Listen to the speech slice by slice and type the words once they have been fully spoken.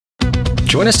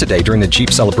Join us today during the Jeep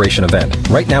Celebration event.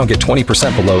 Right now, get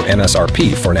 20% below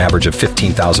MSRP for an average of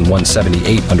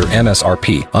 $15,178 under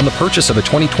MSRP on the purchase of a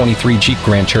 2023 Jeep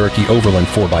Grand Cherokee Overland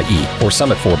 4xE or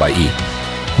Summit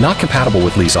 4xE. Not compatible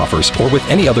with lease offers or with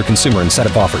any other consumer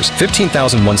incentive offers.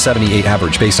 $15,178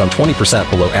 average based on 20%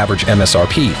 below average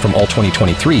MSRP from all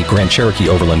 2023 Grand Cherokee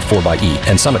Overland 4xE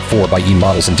and Summit 4xE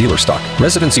models in dealer stock.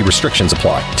 Residency restrictions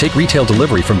apply. Take retail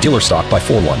delivery from dealer stock by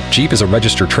 4/1. Jeep is a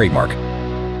registered trademark.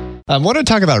 I want to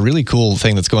talk about a really cool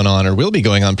thing that's going on or will be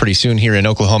going on pretty soon here in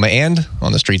Oklahoma and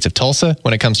on the streets of Tulsa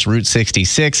when it comes to Route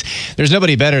 66. There's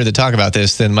nobody better to talk about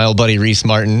this than my old buddy Rhys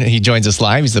Martin. He joins us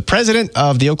live. He's the president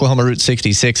of the Oklahoma Route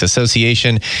 66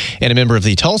 Association and a member of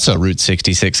the Tulsa Route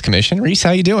 66 Commission. Rhys,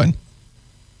 how you doing?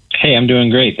 Hey, I'm doing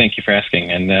great. Thank you for asking.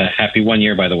 And happy 1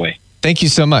 year, by the way. Thank you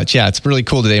so much. Yeah, it's really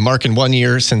cool today. Marking 1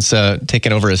 year since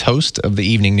taking over as host of the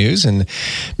Evening News and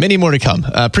many more to come.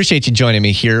 Appreciate you joining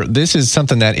me here. This is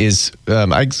something that is,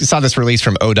 I saw this release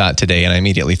from ODOT today and I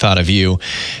immediately thought of you.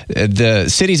 The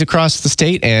cities across the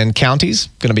state and counties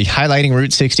going to be highlighting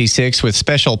Route 66 with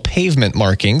special pavement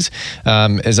markings.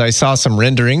 As I saw some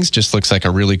renderings, just looks like a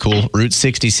really cool Route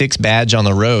 66 badge on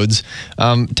the roads.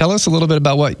 Tell us a little bit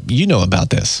about what you know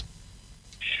about this.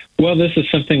 Well, this is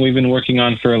something we've been working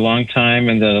on for a long time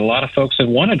and that a lot of folks have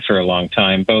wanted for a long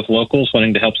time, both locals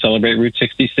wanting to help celebrate Route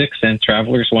 66 and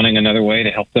travelers wanting another way to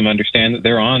help them understand that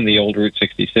they're on the old Route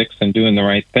 66 and doing the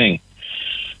right thing.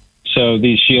 So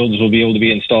these shields will be able to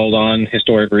be installed on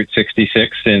historic Route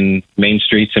 66 in main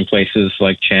streets in places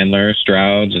like Chandler,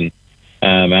 Stroud, and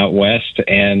out west,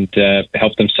 and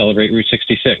help them celebrate Route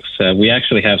 66. We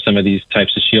actually have some of these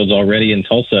types of shields already in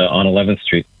Tulsa on 11th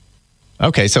Street.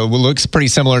 Okay, so it looks pretty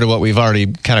similar to what we've already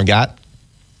kind of got.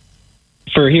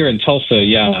 For here in Tulsa,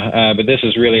 yeah, but this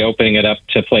is really opening it up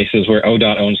to places where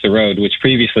ODOT owns the road, which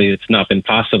previously it's not been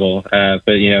possible. But,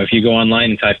 if you go online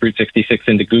and type Route 66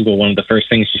 into Google, one of the first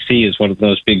things you see is one of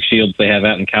those big shields they have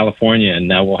out in California, and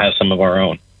now we'll have some of our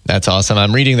own. That's awesome.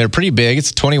 I'm reading they're pretty big.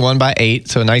 It's 21 by 8,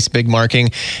 so a nice big marking.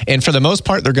 And for the most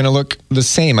part, they're going to look the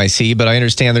same, I see, but I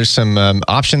understand there's some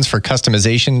options for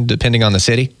customization depending on the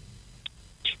city.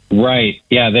 Right.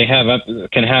 Yeah, they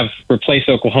can have replace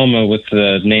Oklahoma with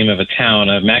the name of a town,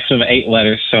 a maximum of 8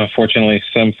 letters. So unfortunately,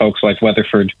 some folks like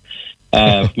Weatherford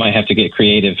might have to get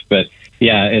creative. But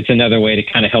yeah, it's another way to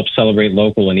kind of help celebrate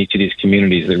local in each of these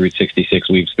communities that Route 66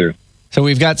 weaves through. So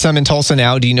we've got some in Tulsa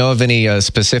now. Do you know of any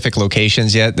specific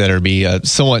locations yet that are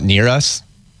somewhat near us?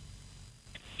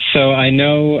 So I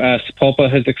know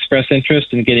Sapulpa has expressed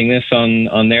interest in getting this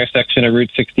on their section of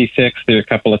Route 66. There are a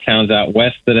couple of towns out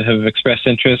west that have expressed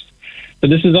interest. But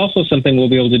this is also something we'll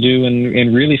be able to do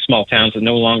in really small towns that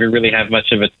no longer really have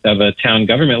much of a town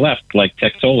government left, like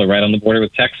Texola, right on the border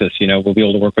with Texas. We'll be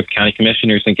able to work with county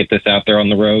commissioners and get this out there on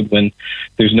the road when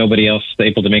there's nobody else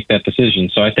able to make that decision.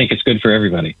 So I think it's good for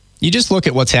everybody. You just look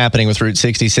at what's happening with Route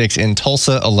 66 in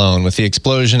Tulsa alone, with the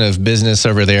explosion of business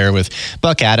over there with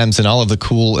Buck Adams and all of the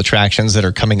cool attractions that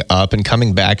are coming up and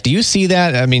coming back. Do you see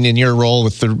that? I mean, in your role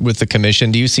with the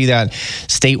commission, do you see that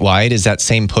statewide? Is that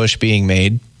same push being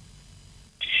made?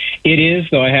 It is,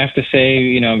 though I have to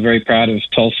say, I'm very proud of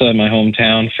Tulsa, my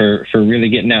hometown, for really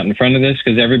getting out in front of this,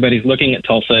 because everybody's looking at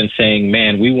Tulsa and saying,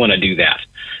 man, we want to do that.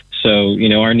 So,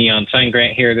 our neon sign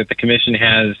grant here that the commission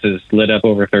has lit up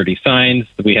over 30 signs.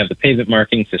 We have the pavement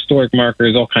markings, historic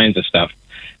markers, all kinds of stuff.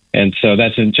 And so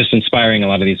that's just inspiring a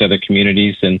lot of these other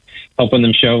communities and helping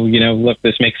them show, look,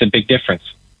 this makes a big difference.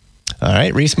 All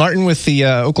right. Rhys Martin with the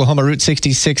Oklahoma Route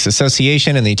 66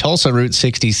 Association and the Tulsa Route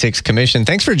 66 Commission.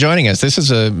 Thanks for joining us. This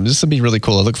will be really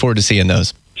cool. I look forward to seeing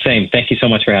those. Same. Thank you so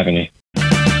much for having me.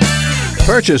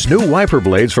 Purchase new wiper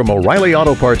blades from O'Reilly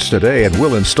Auto Parts today and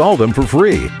we'll install them for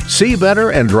free. See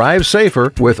better and drive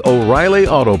safer with O'Reilly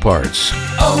Auto Parts.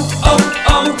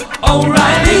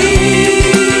 O'Reilly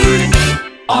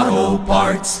Auto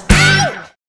Parts.